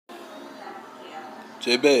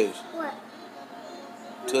Jabez, What?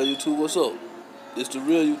 tell YouTube what's up. It's the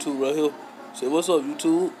real YouTube right here. Say what's up,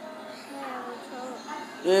 YouTube.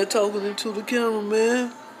 Man, talking into the camera,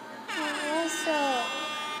 man. What's up?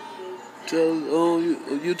 Tell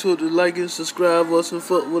YouTube to like and subscribe us and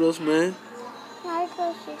fuck with us, man. Like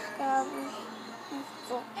us, subscribe, and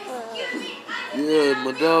fuck with us. Yeah,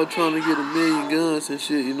 my dog trying to get 1 million guns and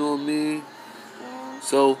shit, you know what I mean? Yeah.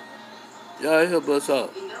 So, y'all help us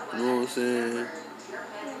out. You know what I'm saying?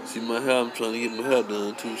 See my hair, I'm trying to get my hair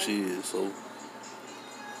done too, shit. So,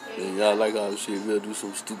 and y'all like all the shit, we'll do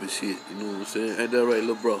some stupid shit. You know what I'm saying? Ain't that right,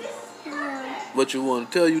 little bro? Yeah. What you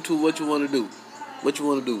want to tell YouTube what you want to do? What you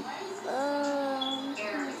want to do?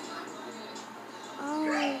 I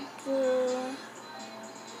want to do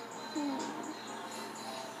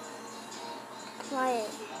play.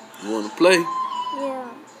 You want to play?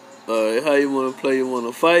 Yeah. Alright, how you want to play? You want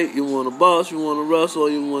to fight? You want to box? You want to wrestle? Or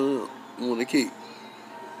you want to kick?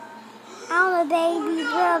 I'm a baby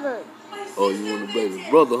brother. Oh, you want to baby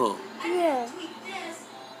brother, huh? Yeah.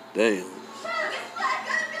 Damn.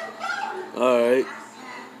 Alright.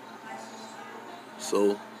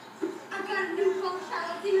 So,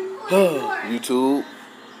 YouTube.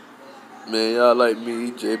 Man, y'all like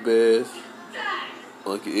me, jabez,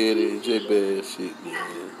 Uncle Eddie, and jabez shit,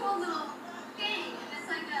 man.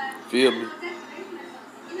 Feel me?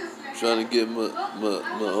 Trying to get my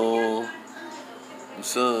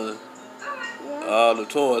son all the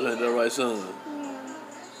toys, ain't that right, son?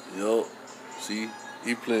 Yeah. Yup. See,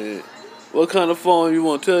 he playing. What kind of phone you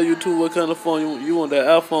want? Tell YouTube what kind of phone you want. You want that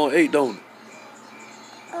iPhone 8, don't it?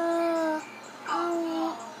 I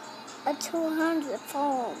want a 200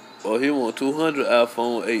 phone. Oh, he want 200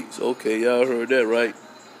 iPhone 8s. Okay, y'all heard that right.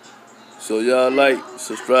 So y'all like,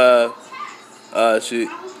 subscribe, our shit,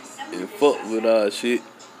 and fuck with our shit.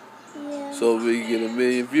 Yeah. So we can get 1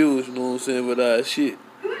 million views, you know what I'm saying, with our shit.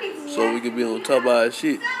 So we can be on top of our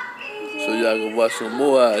shit. So y'all can watch some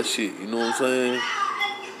more of our shit, you know what I'm saying?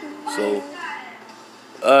 So,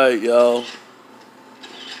 alright, y'all.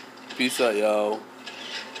 Peace out, y'all.